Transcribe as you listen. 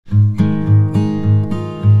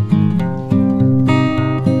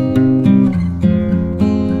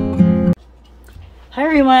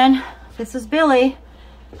everyone, this is Billie.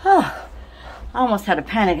 Oh, I almost had a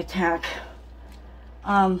panic attack.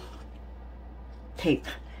 Tape.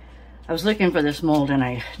 I was looking for this mold and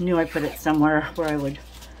I knew I put it somewhere where I would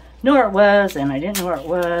know where it was, and I didn't know where it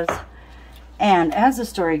was. And as the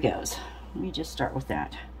story goes, let me just start with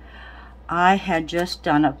that. I had just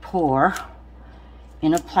done a pour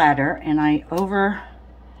in a platter and I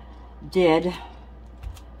overdid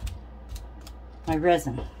my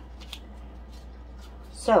resin.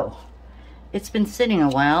 So it's been sitting a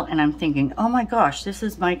while and I'm thinking, oh my gosh, this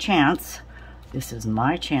is my chance. This is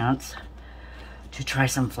my chance to try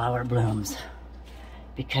some flower blooms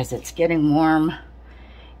because it's getting warm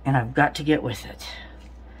and I've got to get with it.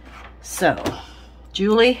 So,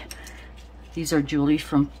 Julie, these are Julie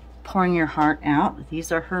from Pouring Your Heart Out.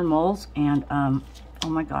 These are her molds, and oh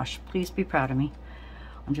my gosh, please be proud of me.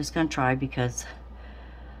 I'm just gonna try because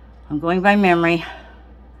I'm going by memory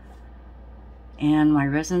and my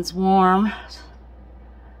resin's warm,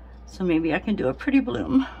 so maybe I can do a pretty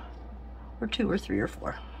bloom or 2 or 3 or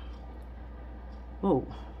 4. Whoa.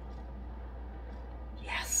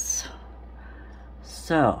 Yes.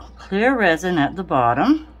 So, clear resin at the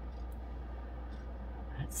bottom.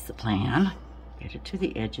 That's the plan. Get it to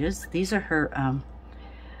the edges. These are her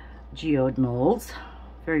Geode molds.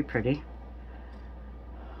 Very pretty.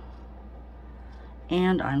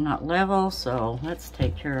 And I'm not level, so let's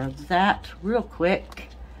take care of that real quick.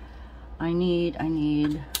 I need,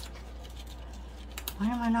 why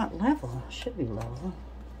am I not level? It should be level.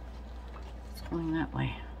 It's going that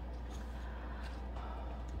way.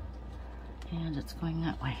 And it's going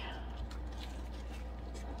that way.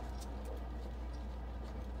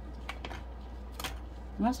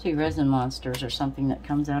 It must be resin monsters or something that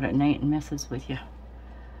comes out at night and messes with you.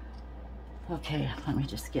 Okay, let me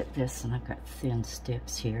just get this, and I've got thin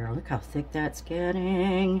sticks here. Look how thick that's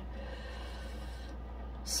getting.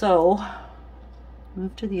 So,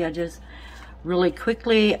 move to the edges really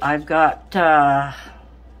quickly. I've got, I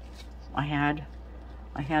had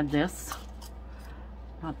this.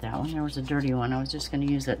 Not that one, there was a dirty one. I was just gonna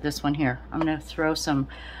use it. This one here. I'm gonna throw some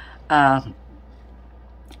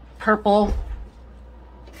purple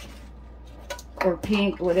or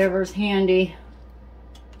pink, whatever's handy.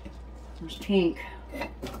 There's pink.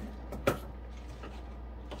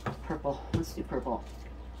 Purple. Let's do purple.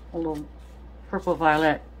 A little purple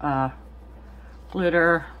violet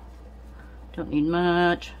glitter. Don't need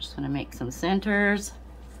much. Just gonna make some centers.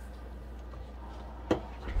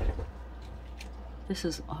 This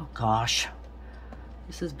is, oh gosh.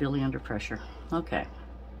 This is Billie under pressure. Okay.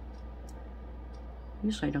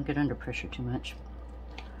 Usually I don't get under pressure too much.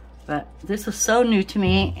 But this is so new to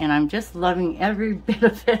me, and I'm just loving every bit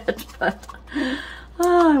of it. But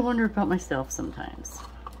oh, I wonder about myself sometimes.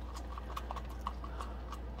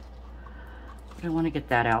 But I want to get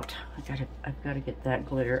that out. I've got to get that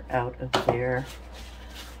glitter out of there.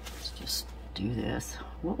 Let's just do this.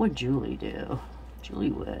 What would Julie do?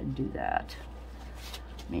 Julie would do that.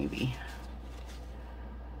 Maybe.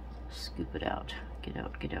 Scoop it out. Get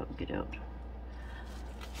out, get out, get out.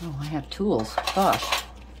 Oh, I have tools. Gosh.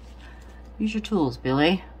 Use your tools,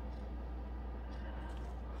 Billie.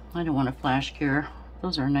 I don't want to flash cure.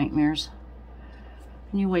 Those are nightmares.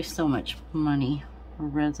 And you waste so much money or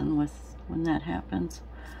resin when that happens.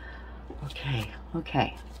 Okay,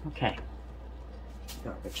 okay, okay.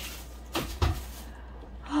 Garbage.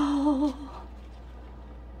 Oh,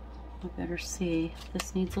 I better see.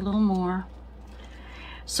 This needs a little more.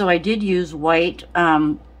 So I did use white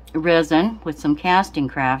resin with some casting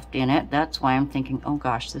craft in it. That's why I'm thinking, oh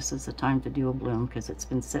gosh, this is the time to do a bloom, because it's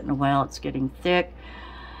been sitting a while. It's getting thick.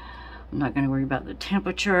 I'm not going to worry about the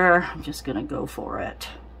temperature. I'm just going to go for it.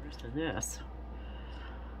 Rest of this.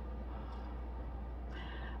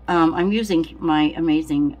 I'm using my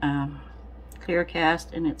amazing clear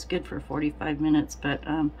cast, and it's good for 45 minutes, but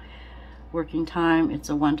working time, it's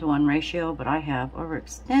a 1-to-1 ratio, but I have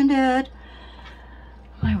overextended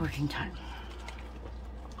my working time.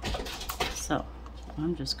 So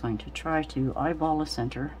I'm just going to try to eyeball the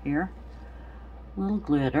center here. A little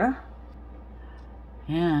glitter.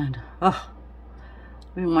 And oh,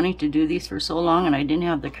 I've been wanting to do these for so long and I didn't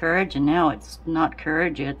have the courage, and now it's not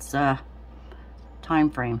courage, it's time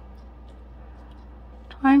frame.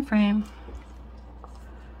 Time frame.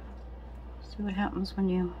 See what happens when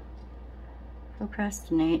you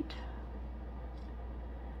procrastinate.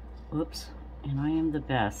 Whoops, and I am the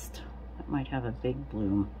best. That might have a big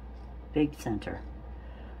bloom. Big center.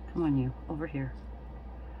 Come on, you. Over here.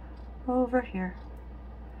 Over here.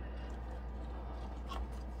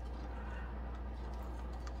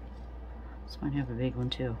 This might have a big one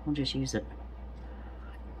too. We'll just use it.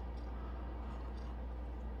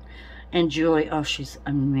 And Julie, oh, she's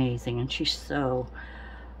amazing. And she's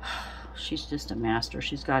just a master.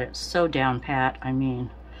 She's got it so down pat. I mean,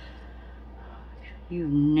 you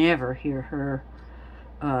never hear her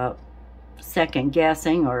second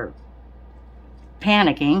guessing or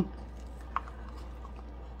panicking.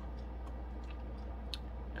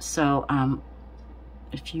 So,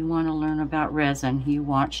 if you want to learn about resin, you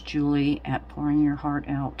watch Julie at Pouring Your Heart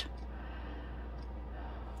Out.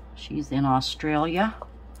 She's in Australia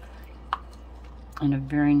and a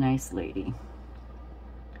very nice lady.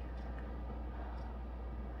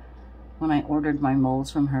 When I ordered my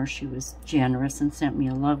molds from her, she was generous and sent me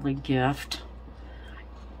a lovely gift,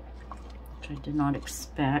 which I did not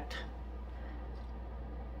expect.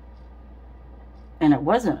 And it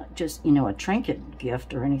wasn't just, you know, a trinket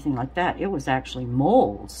gift or anything like that. It was actually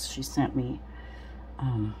molds she sent me,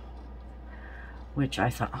 which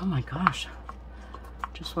I thought, oh my gosh,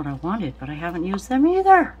 just what I wanted, but I haven't used them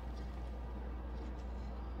either.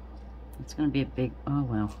 It's going to be a big, oh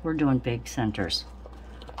well, we're doing big centers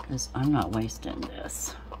because I'm not wasting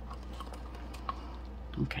this.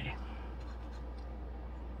 Okay.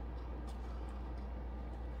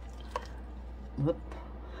 Whoop.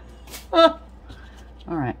 Ah.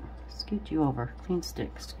 All right, scoot you over, clean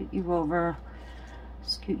stick, scoot you over,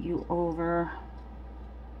 scoot you over.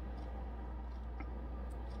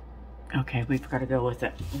 Okay, we've got to go with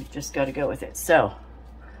it. We've just got to go with it. So,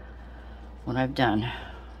 what I've done,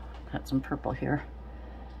 got some purple here,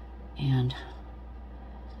 and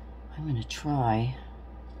I'm going to try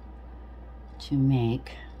to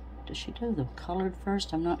make, does she do the colored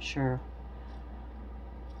first? I'm not sure.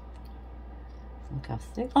 Look how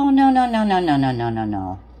thick. Oh, no, no, no, no, no, no, no, no,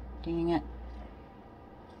 no. Dang it.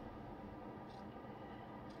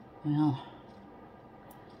 Well,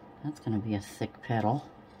 that's going to be a thick petal.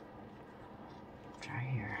 Try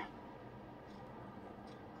here.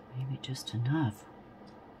 Maybe just enough.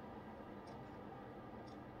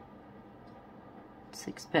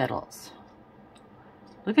 6 petals.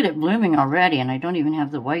 Look at it blooming already, and I don't even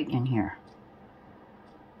have the white in here.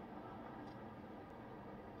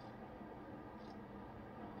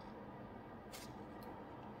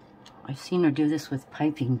 I've seen her do this with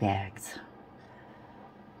piping bags.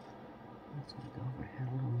 Let's go over here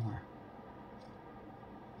a little more.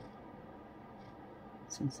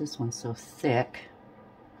 Since this one's so thick,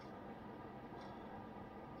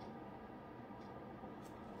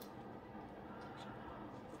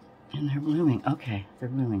 and they're blooming. Okay, they're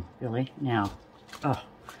blooming, Billie. Now, oh,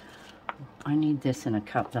 I need this in a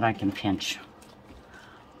cup that I can pinch.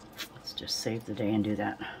 Let's just save the day and do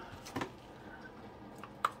that.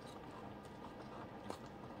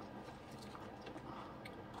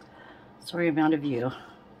 Sorry about a view.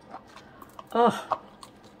 Oh,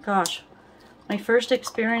 gosh. My first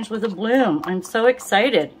experience with a bloom. I'm so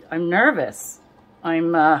excited. I'm nervous.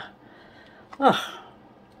 I'm, oh.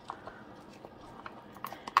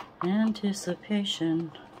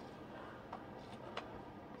 Anticipation.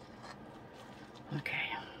 Okay.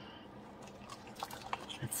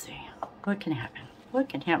 Let's see. What can happen? What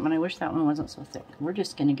can happen? I wish that one wasn't so thick. We're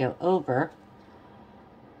just going to go over.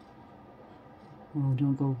 Oh,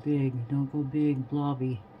 don't go big. Don't go big,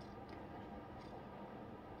 blobby.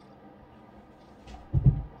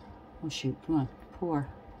 Oh, shoot. Come on. Pour.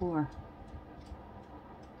 Pour.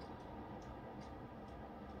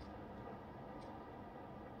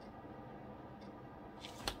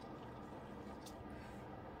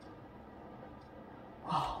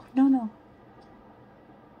 Oh, no, no.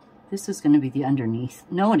 This is going to be the underneath.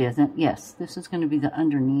 No, it isn't. Yes, this is going to be the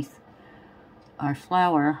underneath our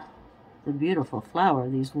flower. The beautiful flower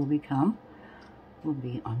these will become will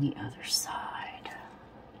be on the other side.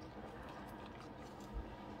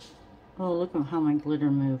 Oh, look at how my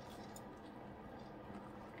glitter moved.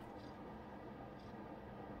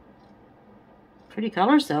 Pretty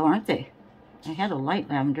colors though, aren't they? I had a light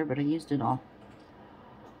lavender, but I used it all.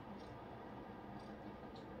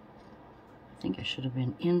 I think I should have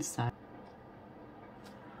been inside.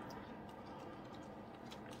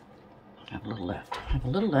 I have a little left. I have a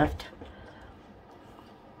little left.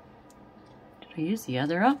 Did I use the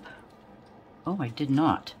other up? Oh, I did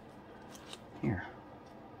not. Here.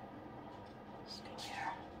 Let's go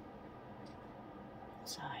here.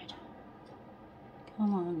 Side.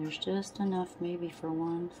 Come on, there's just enough maybe for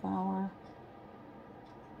one flower.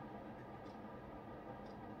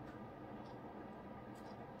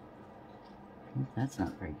 That's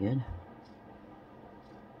not very good.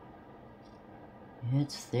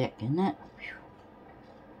 It's thick, isn't it? Whew.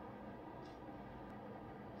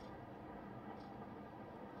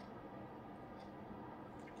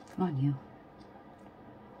 Come on, you.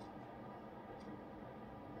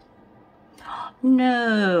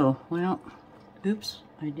 No. Well, oops,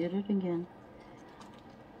 I did it again.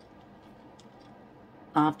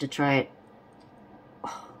 I'll have to try it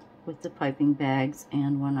with the piping bags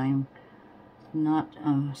and when I'm not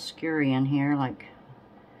scurrying here like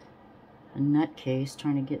a nutcase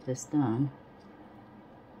trying to get this done.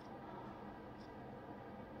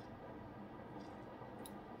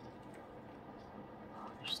 Oh,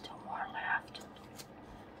 there's still more left.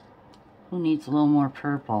 Who needs a little more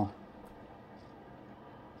purple?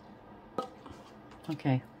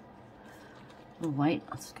 Okay. A little white.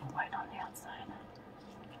 Let's go white on the outside.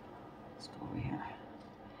 Let's go over here.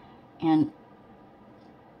 And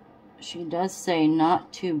she does say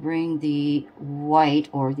not to bring the white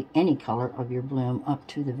or any color of your bloom up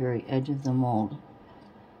to the very edge of the mold.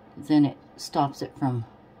 Then it stops it from,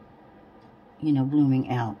 you know, blooming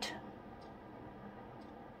out.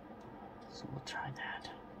 So we'll try that.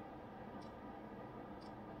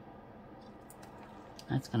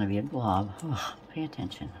 That's going to be a glob. Oh, pay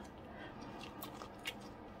attention.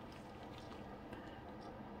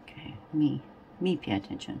 Okay, me pay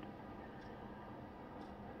attention.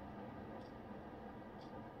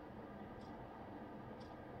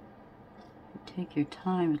 Take your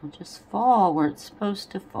time, it'll just fall where it's supposed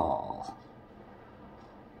to fall.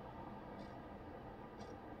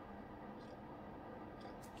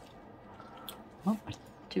 Oh,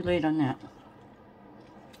 too late on that.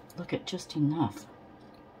 Look at just enough.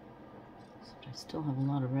 I still have a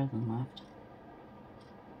lot of resin left.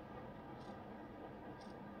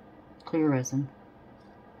 Clear resin.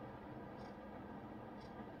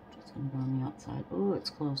 Just gonna go on the outside. Oh, it's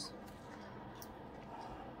close.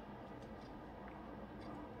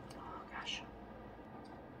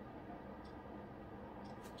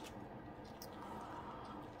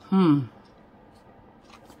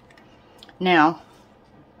 Now,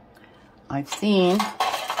 I've seen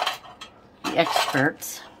the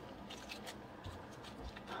experts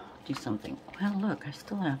do something. Well, look, I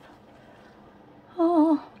still have.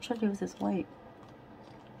 Oh, what should I do with this white?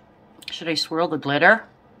 Should I swirl the glitter?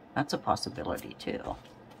 That's a possibility too.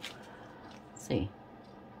 Let's see.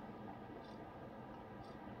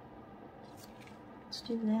 Let's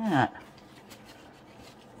do that.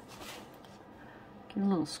 Get a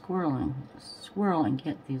little swirl and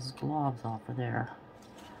get these globs off of there.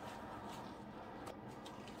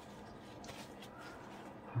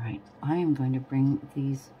 All right, I am going to bring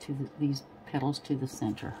these petals to the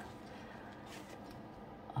center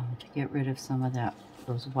to get rid of some of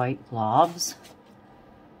those white globs.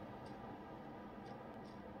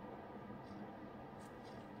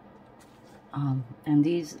 And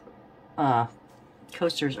these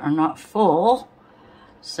coasters are not full.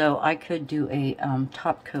 So I could do a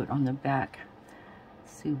top coat on the back.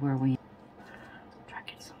 See where we try to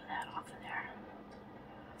get some of that off of there.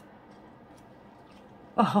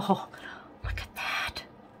 Oh, look at that.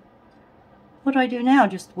 What do I do now?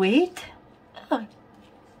 Just wait? Oh,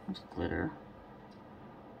 there's glitter.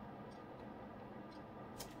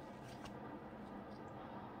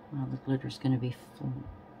 Well, the glitter's going to be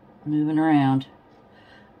moving around.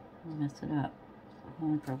 I'll mess it up.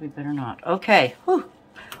 Oh, I probably better not. Okay. Whew.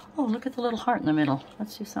 Oh, look at the little heart in the middle.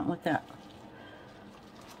 Let's do something with that.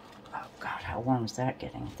 Oh, God, how warm is that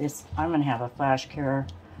getting? I'm going to have a flash cure.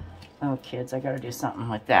 Oh, kids, I got to do something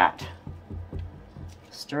with that.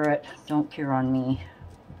 Stir it. Don't cure on me.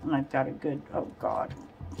 And I've got a good, oh, God,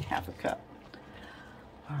 half a cup.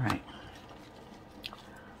 All right.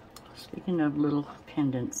 Speaking of little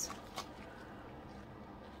pendants.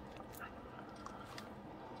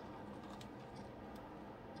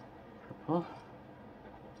 Purple.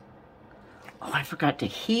 Oh, I forgot to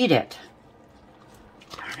heat it.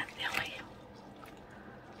 Darn it, Billy.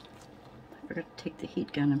 I forgot to take the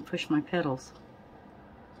heat gun and push my petals.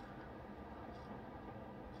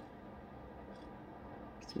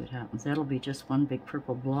 See what happens. That'll be just one big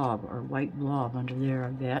purple blob or white blob under there, I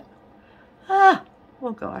bet. Ah!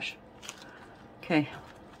 Oh, gosh. Okay.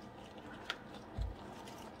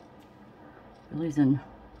 Billy's in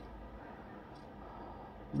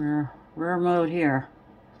rare mode here.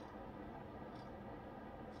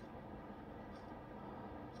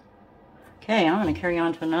 Okay, I'm going to carry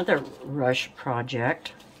on to another rush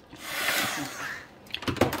project.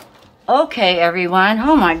 Okay, everyone.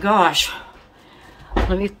 Oh my gosh.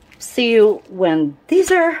 Let me see you when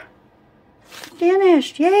these are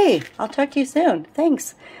finished. Yay. I'll talk to you soon.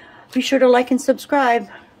 Thanks. Be sure to like and subscribe.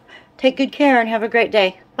 Take good care and have a great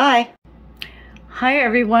day. Bye. Hi,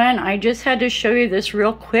 everyone. I just had to show you this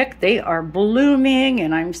real quick. They are blooming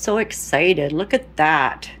and I'm so excited. Look at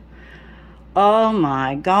that. Oh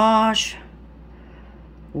my gosh.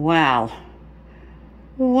 Wow.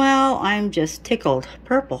 Well, I'm just tickled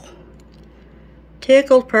purple.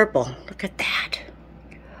 Tickled purple. Look at that.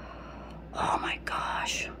 Oh my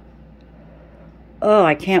gosh. Oh,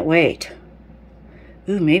 I can't wait.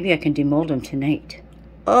 Ooh, maybe I can demold them tonight.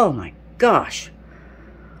 Oh my gosh.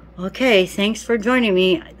 Okay, thanks for joining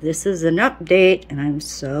me. This is an update, and I'm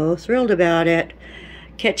so thrilled about it.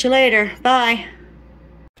 Catch you later. Bye.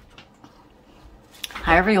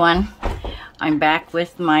 Hi, everyone. I'm back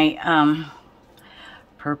with my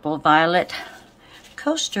purple violet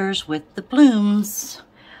coasters with the blooms.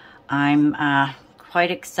 I'm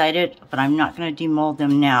quite excited, but I'm not going to demold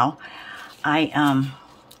them now. I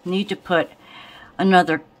need to put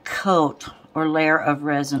another coat or layer of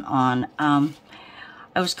resin on.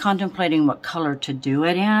 I was contemplating what color to do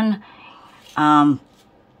it in,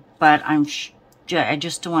 but I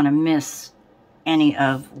just don't want to miss any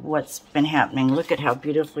of what's been happening. Look at how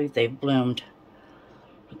beautifully they've bloomed.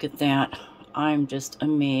 Look at that. I'm just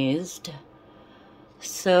amazed.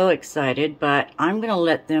 So excited, but I'm going to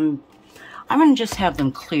let them, I'm going to just have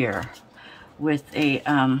them clear with a,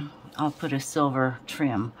 I'll put a silver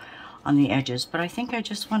trim on the edges, but I think I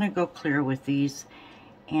just want to go clear with these,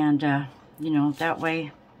 and you know, that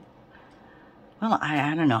way, well,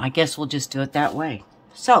 I don't know, I guess we'll just do it that way.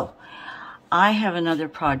 So I have another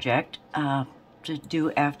project to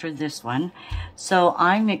do after this one. So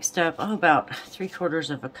I mixed up about 3/4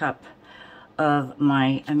 of a cup of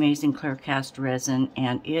my amazing clear cast resin,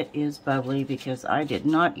 and it is bubbly because I did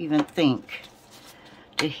not even think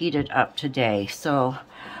to heat it up today. So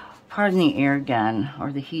pardon the air gun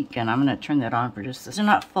or the heat gun. I'm going to turn that on for just a second.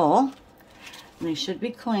 They're not full. They should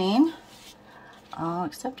be clean.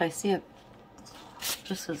 Except I see it,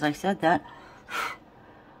 just as I said that,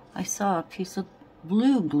 I saw a piece of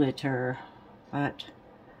blue glitter, but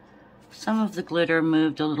some of the glitter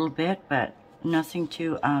moved a little bit, but nothing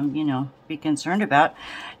to, you know, be concerned about.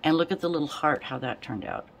 And look at the little heart, how that turned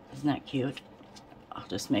out. Isn't that cute? I'll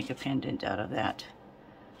just make a pendant out of that.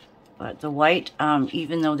 But the white,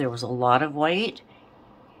 even though there was a lot of white,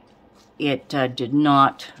 it did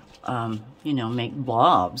not, you know, make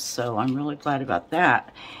blobs. So I'm really glad about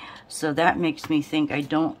that. So that makes me think I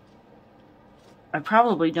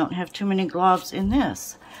probably don't have too many globs in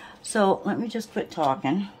this. So let me just quit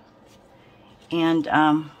talking, and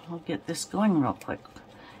we'll get this going real quick.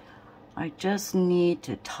 I just need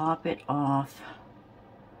to top it off,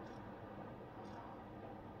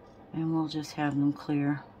 and we'll just have them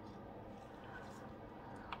clear.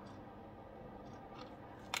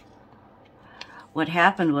 What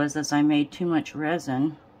happened was, as I made too much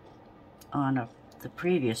resin on the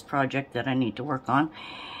previous project that I need to work on,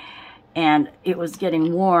 and it was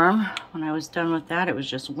getting warm. When I was done with that, it was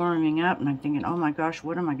just warming up, and I'm thinking, oh my gosh,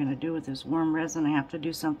 what am I going to do with this warm resin? I have to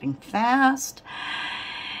do something fast.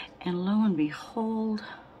 And lo and behold,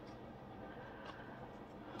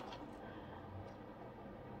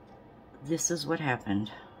 this is what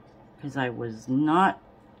happened, because I was not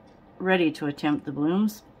ready to attempt the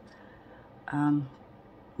blooms.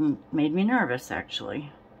 Made me nervous,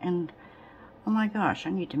 actually. And oh my gosh, I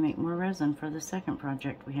need to make more resin for the second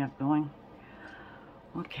project we have going.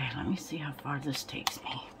 Okay, let me see how far this takes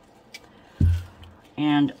me.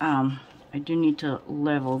 And I do need to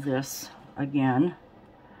level this again.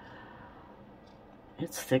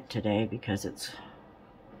 It's thick today because it's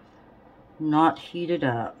not heated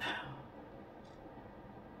up.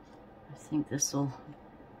 I think this will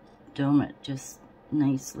dome it just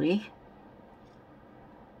nicely.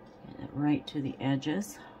 Get it right to the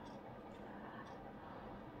edges.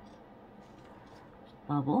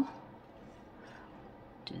 Bubble.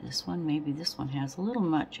 Do this one. Maybe this one has a little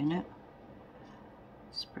much in it.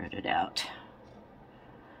 Spread it out.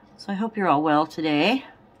 So I hope you're all well today.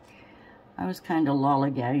 I was kind of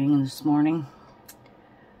lollygagging this morning.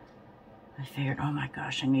 I figured, oh my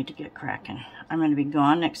gosh, I need to get cracking. I'm going to be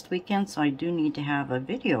gone next weekend, so I do need to have a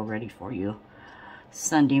video ready for you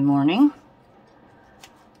Sunday morning.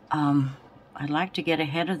 I'd like to get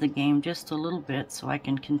ahead of the game just a little bit so I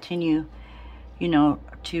can continue, you know,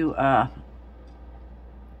 to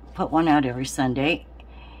put one out every Sunday,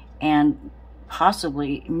 and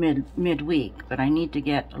possibly midweek, but I need to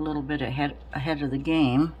get a little bit ahead of the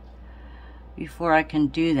game before I can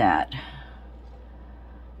do that.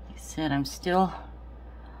 Like I said, I'm still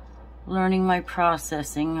learning my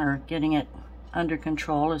processing, or getting it under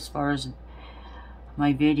control as far as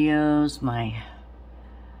my videos, my,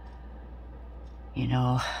 you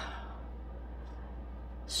know,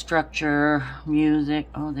 structure, music.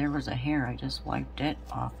 Oh, there was a hair. I just wiped it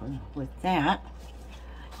off with that.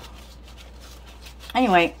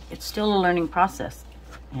 Anyway, it's still a learning process,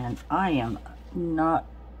 and I am not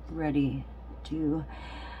ready to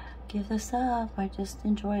give this up. I just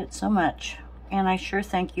enjoy it so much. And I sure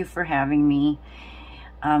thank you for having me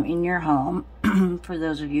in your home. For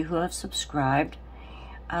those of you who have subscribed,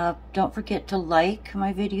 don't forget to like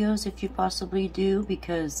my videos if you possibly do,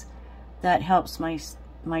 because that helps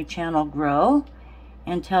my channel grow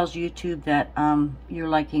and tells YouTube that you're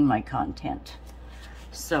liking my content.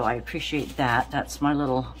 So I appreciate that. That's my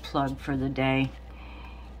little plug for the day.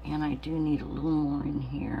 And I do need a little more in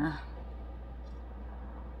here.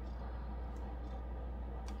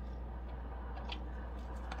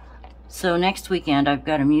 So next weekend I've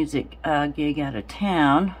got a music gig out of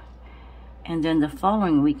town, and then the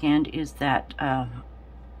following weekend is that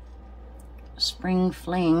Spring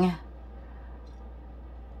Fling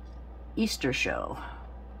Easter show.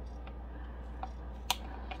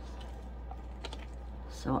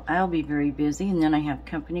 So I'll be very busy, and then I have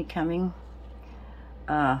company coming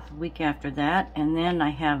week after that, and then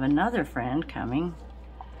I have another friend coming.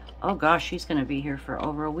 Oh gosh, she's going to be here for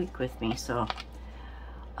over a week with me, so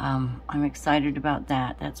I'm excited about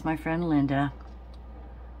that. That's my friend Linda,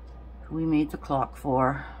 who we made the clock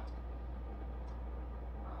for.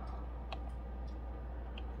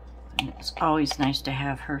 And it's always nice to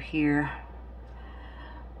have her here.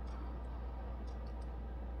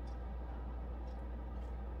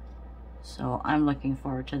 So I'm looking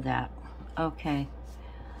forward to that. Okay,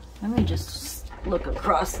 let me just look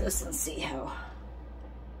across this and see how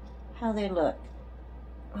they look.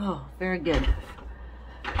 Oh, very good.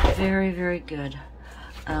 Very, very good.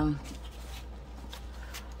 Let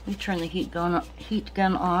me turn the heat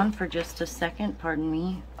gun on for just a second. Pardon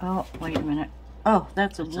me. Oh, wait a minute. Oh,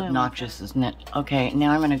 that's obnoxious, isn't it? Okay,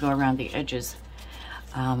 now I'm going to go around the edges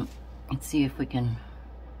and see if we can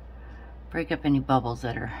break up any bubbles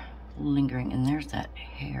that are lingering. And there's that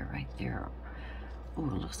hair right there. Ooh,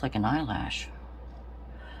 it looks like an eyelash.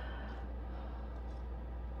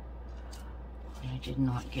 I did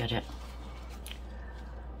not get it.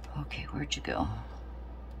 Okay, where'd you go?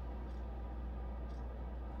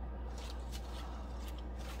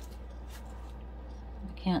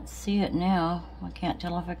 I can't see it now. I can't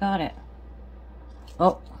tell if I got it.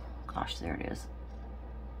 Oh, gosh, there it is.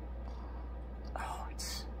 Oh,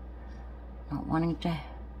 it's not wanting to...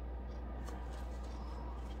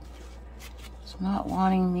 It's not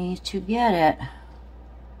wanting me to get it.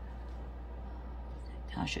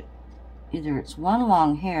 Gosh, either it's one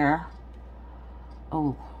long hair.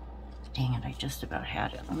 Oh, dang it, I just about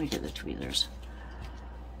had it. Let me get the tweezers.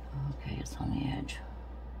 Okay, it's on the edge.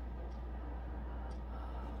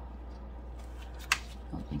 I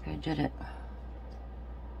don't think I did it.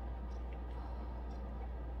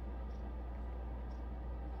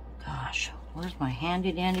 Gosh, where's my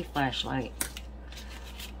handy dandy flashlight?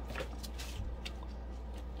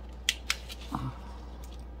 Oh.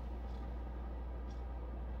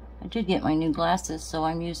 I did get my new glasses, so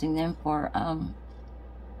I'm using them for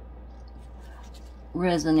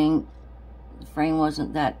resining. The frame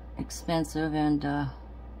wasn't that expensive, and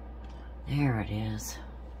there it is.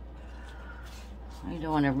 I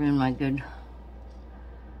don't want to ruin my good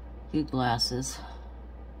glasses.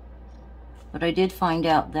 But I did find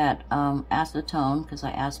out that acetone, because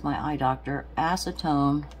I asked my eye doctor,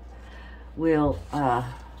 acetone will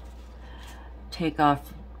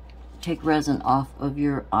take resin off of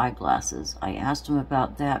your eyeglasses. I asked him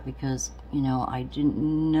about that because, you know, I didn't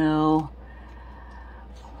know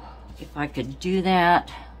if I could do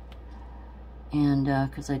that, and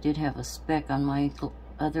because I did have a speck on my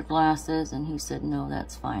other glasses, and he said no,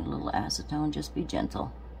 that's fine, a little acetone, just be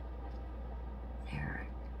gentle. There.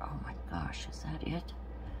 Oh my gosh, is that it?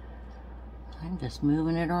 I'm just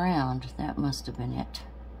moving it around. That must have been it.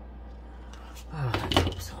 Oh, I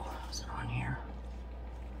hope so. Is it on here?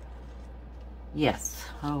 Yes.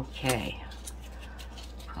 Okay.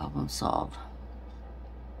 Problem solved.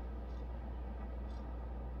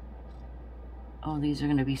 Oh, these are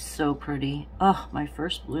going to be so pretty. Oh, my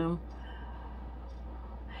first bloom.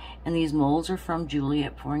 And these molds are from Julie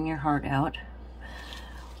at Pouring Your Heart Out.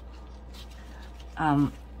 I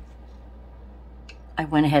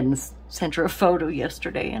went ahead and sent her a photo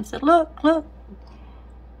yesterday and said, look,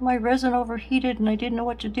 my resin overheated and I didn't know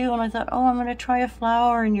what to do. And I thought, oh, I'm going to try a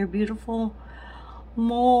flower in your beautiful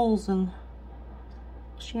molds. And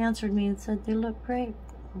she answered me and said, they look great.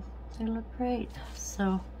 They look great.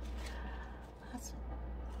 So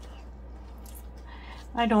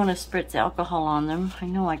I don't want to spritz alcohol on them. I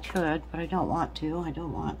know I could, but I don't want to. I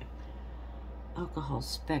don't want alcohol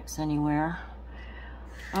specks anywhere.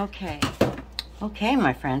 Okay. Okay,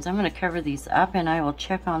 my friends, I'm going to cover these up and I will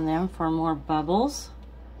check on them for more bubbles.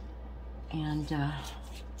 And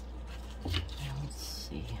let's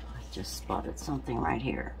see. I just spotted something right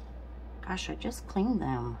here. Gosh, I just cleaned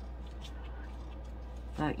them.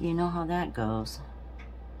 But you know how that goes.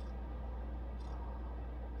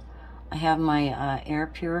 I have my air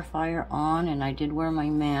purifier on, and I did wear my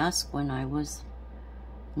mask when I was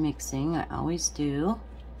mixing. I always do.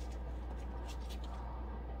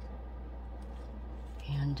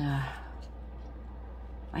 And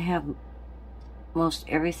I have most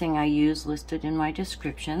everything I use listed in my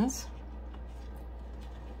descriptions.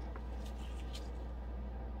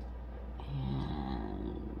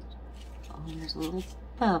 And oh, there's a little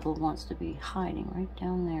bubble wants to be hiding right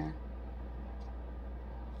down there.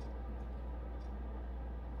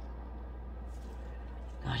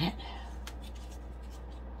 Got it.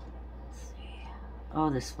 Let's see. Oh,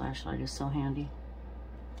 this flashlight is so handy.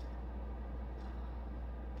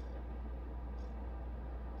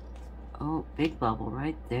 Oh, big bubble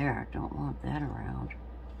right there. Don't want that around.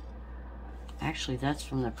 Actually, that's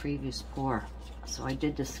from the previous pour. So I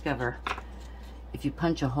did discover if you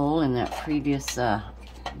punch a hole in that previous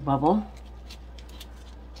bubble,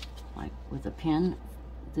 like with a pin,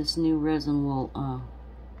 this new resin will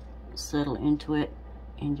settle into it,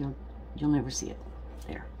 and you'll never see it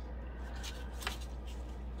there.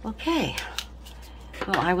 Okay,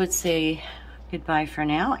 well, I would say goodbye for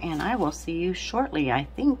now, and I will see you shortly. I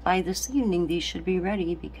think by this evening these should be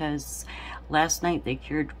ready, because last night they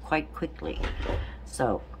cured quite quickly.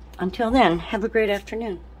 So until then, have a great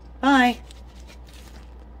afternoon. Bye.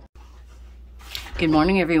 Good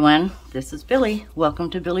morning, everyone. This is Billie. Welcome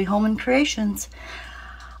to Billie Holman Creations.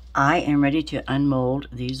 I am ready to unmold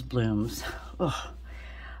these blooms. Oh,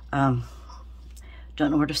 don't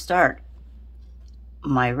know where to start.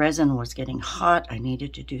 My resin was getting hot. I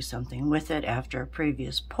needed to do something with it after a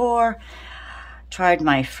previous pour. Tried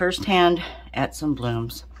my first hand at some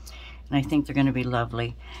blooms, and I think they're going to be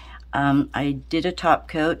lovely. I did a top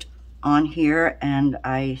coat on here, and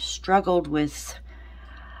I struggled with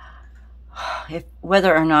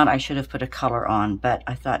whether or not I should have put a color on, but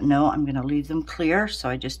I thought, no, I'm going to leave them clear. So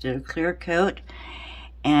I just did a clear coat,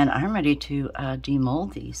 and I'm ready to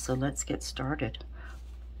demold these. So let's get started.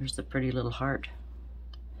 There's the pretty little heart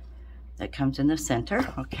that comes in the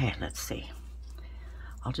center. Okay, let's see.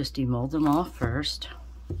 I'll just demold them all first.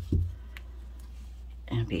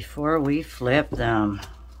 And before we flip them,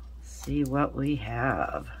 see what we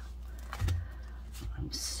have.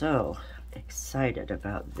 I'm so excited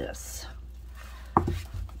about this.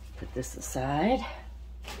 Put this aside.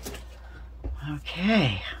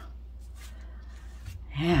 Okay.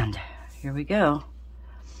 And here we go.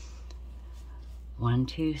 1,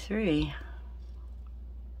 2, 3.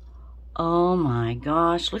 Oh my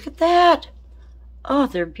gosh, look at that. Oh,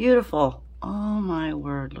 they're beautiful. Oh my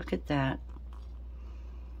word, look at that.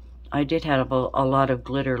 I did have a lot of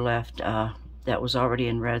glitter left that was already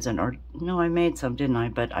in resin. Or no, I made some, didn't I?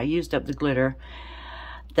 But I used up the glitter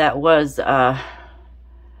that was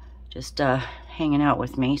just hanging out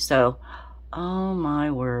with me. So, oh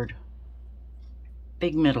my word.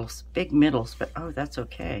 Big middles, but oh, that's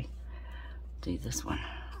okay. Do this one.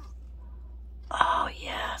 Oh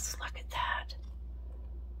yes, look at that.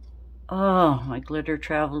 Oh, my glitter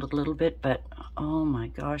traveled a little bit, but oh my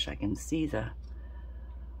gosh, I can see the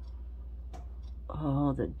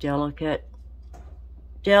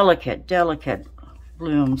delicate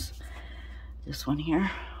blooms. This one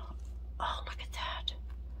here. Oh, look at that.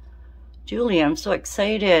 Julie, I'm so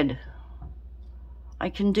excited. I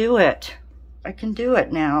can do it. I can do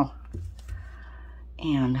it now.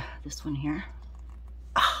 And this one here.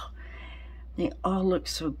 Oh, they all look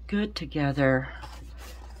so good together.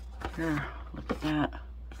 Here, look at that.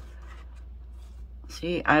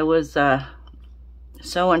 See, I was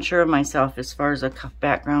so unsure of myself as far as a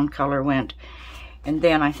background color went. And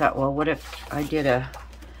then I thought, well, what if I did a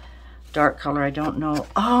dark color? I don't know.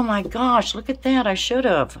 Oh my gosh, look at that. I should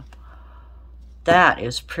have. That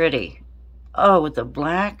is pretty. Oh, with the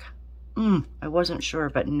black. I wasn't sure,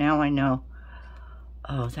 but now I know.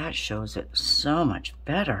 Oh, that shows it so much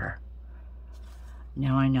better.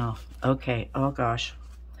 Now I know. Okay, oh gosh.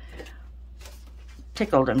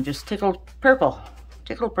 Tickled, I'm just tickled purple.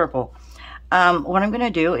 Tickled purple. What I'm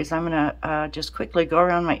gonna do is I'm gonna just quickly go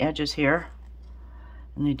around my edges here.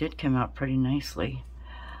 And they did come out pretty nicely.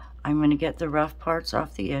 I'm gonna get the rough parts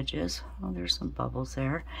off the edges. Oh, there's some bubbles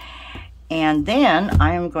there. And then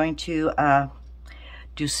I am going to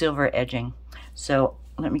do silver edging. So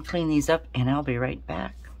let me clean these up and I'll be right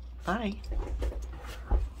back. Bye.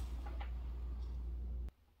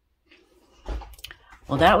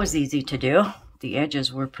 Well, that was easy to do. The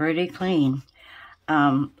edges were pretty clean.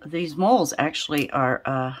 These moles actually are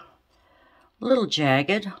a little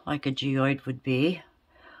jagged, like a geode would be,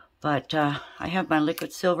 But I have my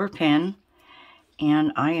liquid silver pen,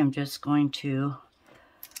 and I am just going to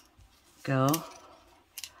go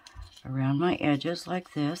around my edges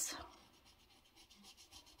like this,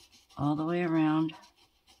 all the way around.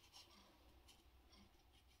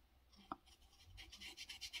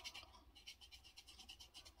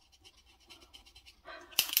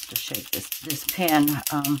 To shake this pen,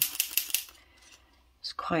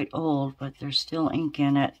 it's quite old, but there's still ink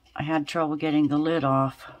in it. I had trouble getting the lid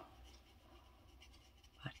off,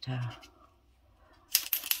 but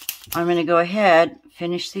I'm going to go ahead,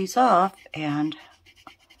 finish these off, and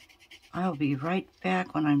I'll be right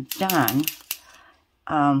back when I'm done.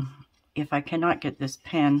 If I cannot get this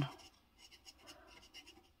pen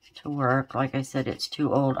to work, like I said, it's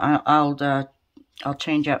too old, I'll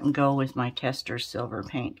change up and go with my Testors silver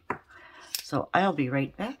paint. So I'll be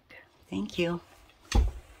right back. Thank you.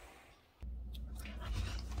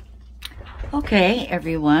 Okay,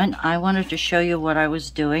 everyone, I wanted to show you what I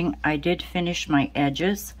was doing. I did finish my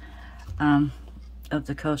edges of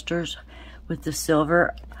the coasters with the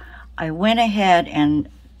silver. I went ahead and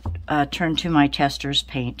turned to my Testors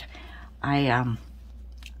paint. I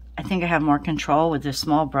think I have more control with this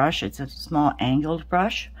small brush. It's a small angled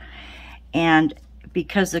brush, and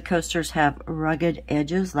because the coasters have rugged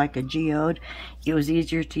edges like a geode, it was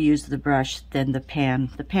easier to use the brush than the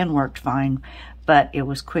pen. The pen worked fine, but it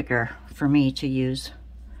was quicker for me to use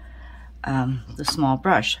the small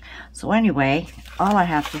brush. So anyway, all I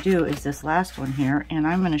have to do is this last one here, and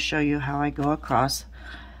I'm going to show you how I go across.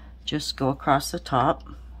 Just go across the top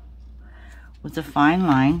with a fine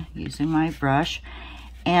line using my brush,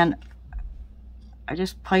 and I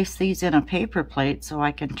just place these in a paper plate so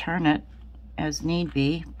I can turn it as need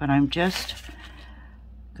be, but I'm just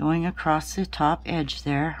going across the top edge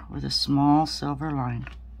there with a small silver line.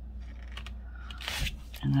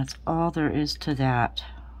 And that's all there is to that.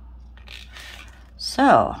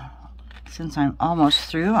 So, since I'm almost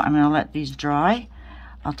through, I'm going to let these dry.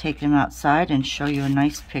 I'll take them outside and show you a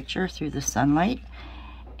nice picture through the sunlight,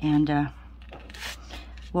 and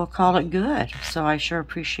we'll call it good. So I sure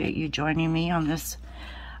appreciate you joining me on this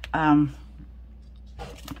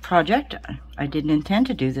project. I didn't intend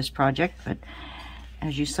to do this project, but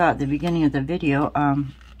as you saw at the beginning of the video,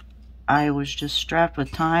 I was just strapped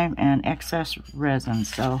with time and excess resin.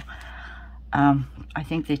 So I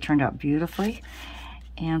think they turned out beautifully.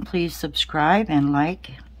 And please subscribe and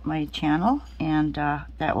like my channel, and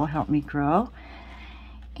that will help me grow.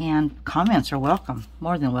 And comments are welcome,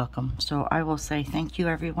 more than welcome. So I will say thank you,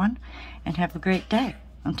 everyone, and have a great day.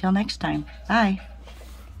 Until next time, bye.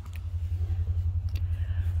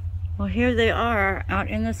 Well, here they are out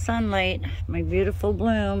in the sunlight, my beautiful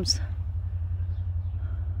blooms.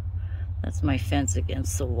 That's my fence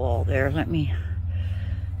against the wall there. Let me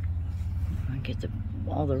get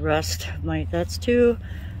all the rust. That's too,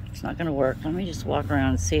 it's not gonna work. Let me just walk around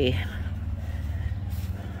and see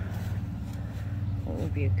what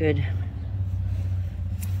would be a good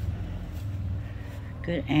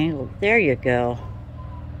angle. There you go.